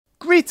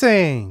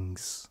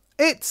Greetings!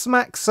 It's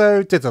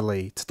Maxo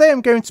Diddly. Today I'm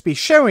going to be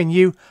showing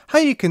you how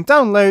you can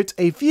download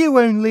a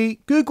view-only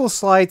Google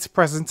Slides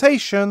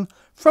presentation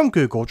from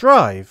Google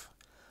Drive.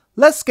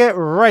 Let's get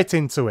right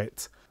into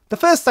it. The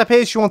first step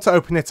is you want to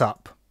open it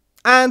up.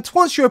 And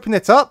once you open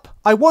it up,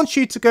 I want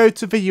you to go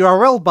to the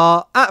URL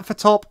bar at the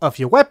top of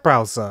your web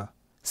browser.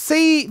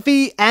 See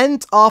the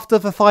end after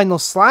the final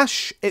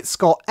slash? It's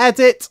got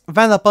edit,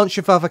 then a bunch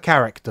of other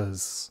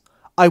characters.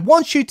 I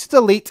want you to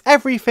delete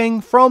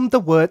everything from the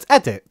word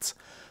edit.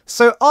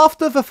 So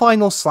after the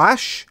final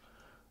slash,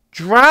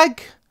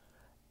 drag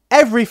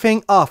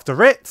everything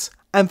after it,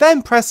 and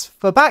then press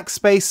the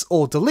backspace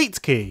or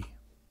delete key.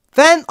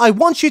 Then I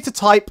want you to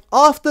type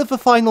after the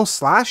final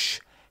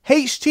slash,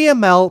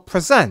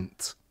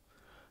 htmlpresent.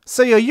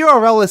 So your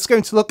URL is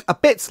going to look a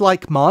bit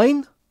like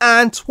mine,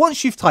 and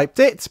once you've typed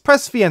it,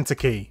 press the enter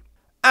key.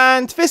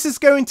 And this is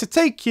going to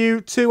take you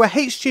to a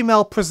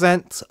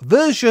htmlpresent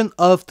version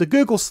of the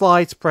Google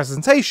Slides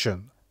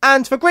presentation.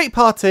 And the great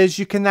part is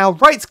you can now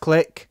right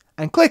click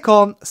and click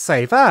on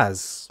Save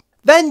As.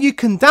 Then you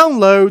can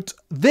download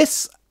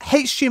this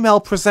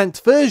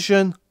htmlpresent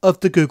version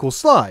of the Google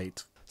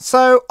Slide.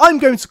 So I'm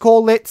going to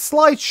call it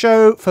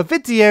slideshow for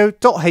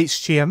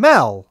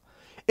video.html.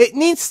 It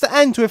needs to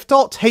end with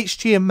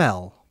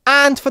 .html.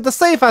 And for the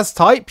Save As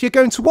type, you're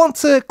going to want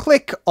to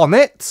click on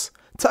it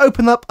to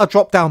open up a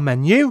drop-down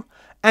menu,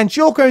 and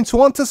you're going to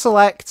want to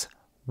select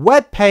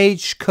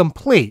webpage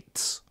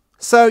complete.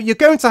 So you're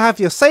going to have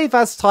your Save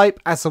As type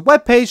as a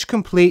webpage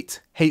complete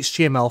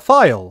HTML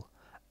file.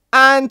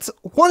 And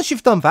once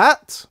you've done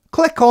that,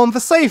 click on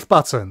the Save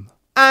button.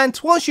 And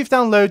once you've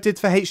downloaded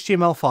the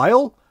HTML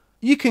file,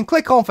 you can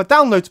click on the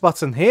Download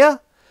button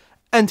here,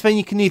 and then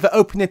you can either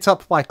open it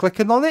up by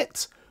clicking on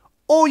it,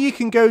 or you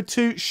can go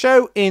to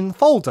Show in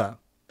Folder.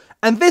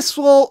 And this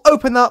will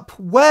open up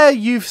where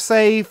you've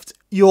saved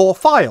your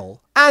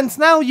file. And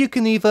now you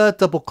can either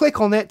double click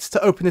on it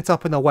to open it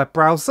up in a web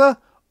browser,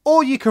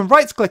 or you can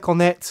right click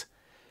on it,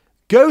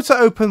 go to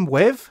Open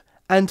With,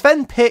 and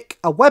then pick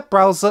a web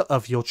browser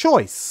of your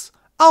choice.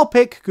 I'll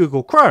pick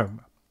Google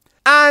Chrome.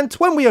 And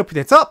when we open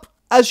it up,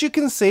 as you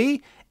can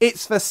see,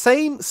 it's the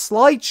same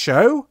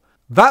slideshow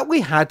that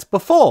we had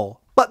before,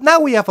 but now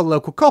we have a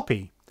local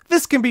copy.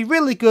 This can be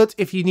really good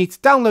if you need to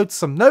download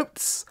some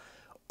notes,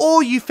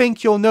 or you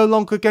think you're no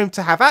longer going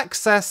to have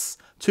access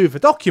to the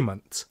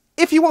document.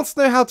 If you want to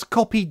know how to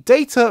copy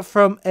data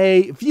from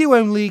a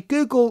view-only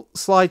Google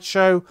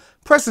slideshow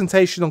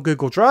presentation on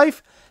Google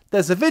Drive,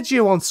 there's a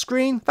video on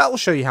screen that will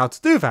show you how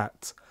to do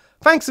that.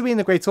 Thanks for being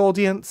a great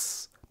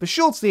audience. Be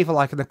sure to leave a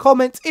like and a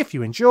comment if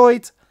you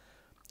enjoyed,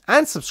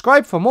 and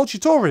subscribe for more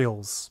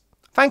tutorials.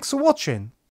 Thanks for watching.